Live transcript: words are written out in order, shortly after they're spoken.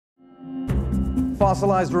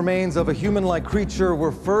Fossilized remains of a human-like creature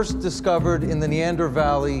were first discovered in the Neander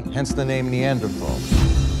Valley, hence the name Neanderthal.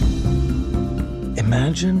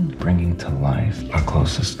 Imagine bringing to life our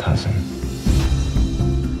closest cousin.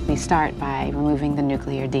 We start by removing the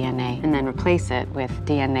nuclear DNA and then replace it with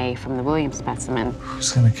DNA from the Williams specimen.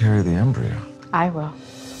 Who's gonna carry the embryo? I will.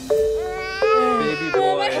 Baby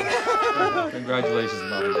boy. Congratulations,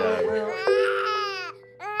 Mom and Dad.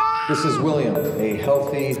 This is William, a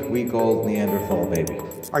healthy, week-old Neanderthal baby.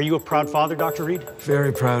 Are you a proud father, Dr. Reed?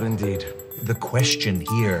 Very proud indeed. The question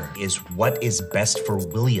here is what is best for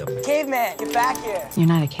William? Caveman, get back here. You're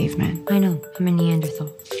not a caveman. I know, I'm a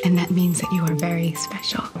Neanderthal. And that means that you are very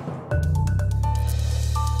special.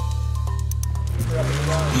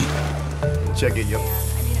 Check it, yo.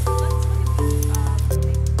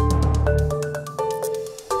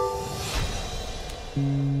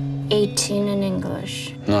 18 in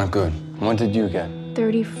English. Not good. What did you get?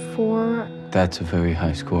 34. That's a very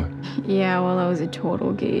high score. Yeah, well, that was a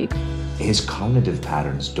total geek. His cognitive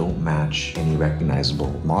patterns don't match any recognizable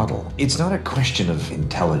model. It's not a question of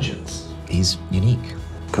intelligence. He's unique.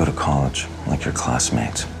 Go to college, like your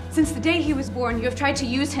classmates. Since the day he was born, you have tried to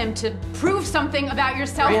use him to prove something about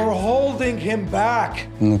yourself. You're holding him back.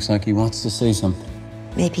 It looks like he wants to say something.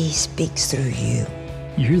 Maybe he speaks through you.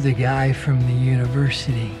 You're the guy from the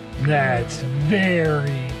university. That's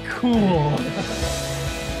very cool.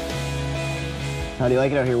 How do you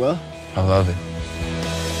like it out here, Will? I love it.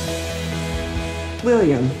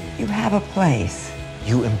 William, you have a place.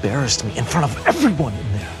 You embarrassed me in front of everyone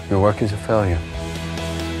in there. Your work is a failure.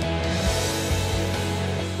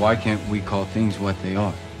 Why can't we call things what they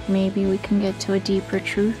are? Maybe we can get to a deeper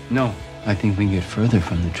truth. No, I think we get further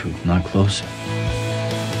from the truth, not closer.